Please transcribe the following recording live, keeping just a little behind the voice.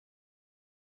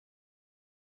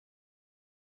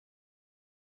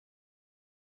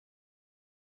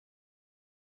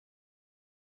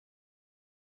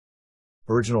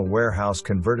Original warehouse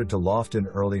converted to loft in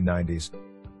early 90s.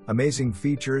 Amazing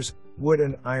features, wood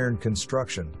and iron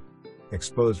construction.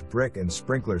 Exposed brick and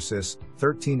sprinkler SYS,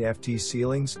 13 FT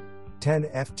ceilings, 10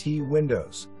 FT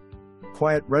windows.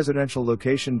 Quiet residential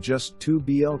location, just 2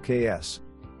 BLKS.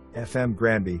 FM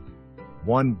Granby.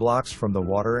 1 blocks from the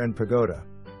water and pagoda.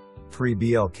 Free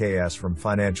BLKS from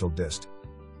financial dist.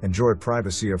 Enjoy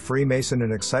privacy of Freemason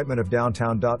and excitement of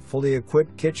downtown. Fully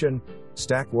equipped kitchen,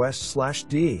 stack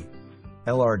west/D.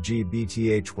 LRG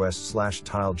BTH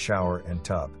west/tiled shower and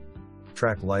tub.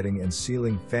 Track lighting and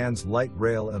ceiling fans, light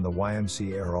rail and the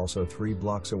YMCA are also 3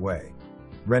 blocks away.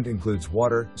 Rent includes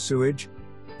water, sewage,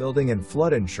 building and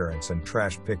flood insurance and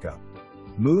trash pickup.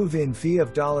 Move-in fee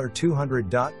of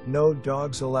 $200. No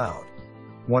dogs allowed.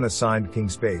 1 assigned king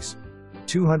space.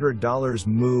 $200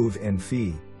 move-in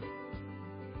fee.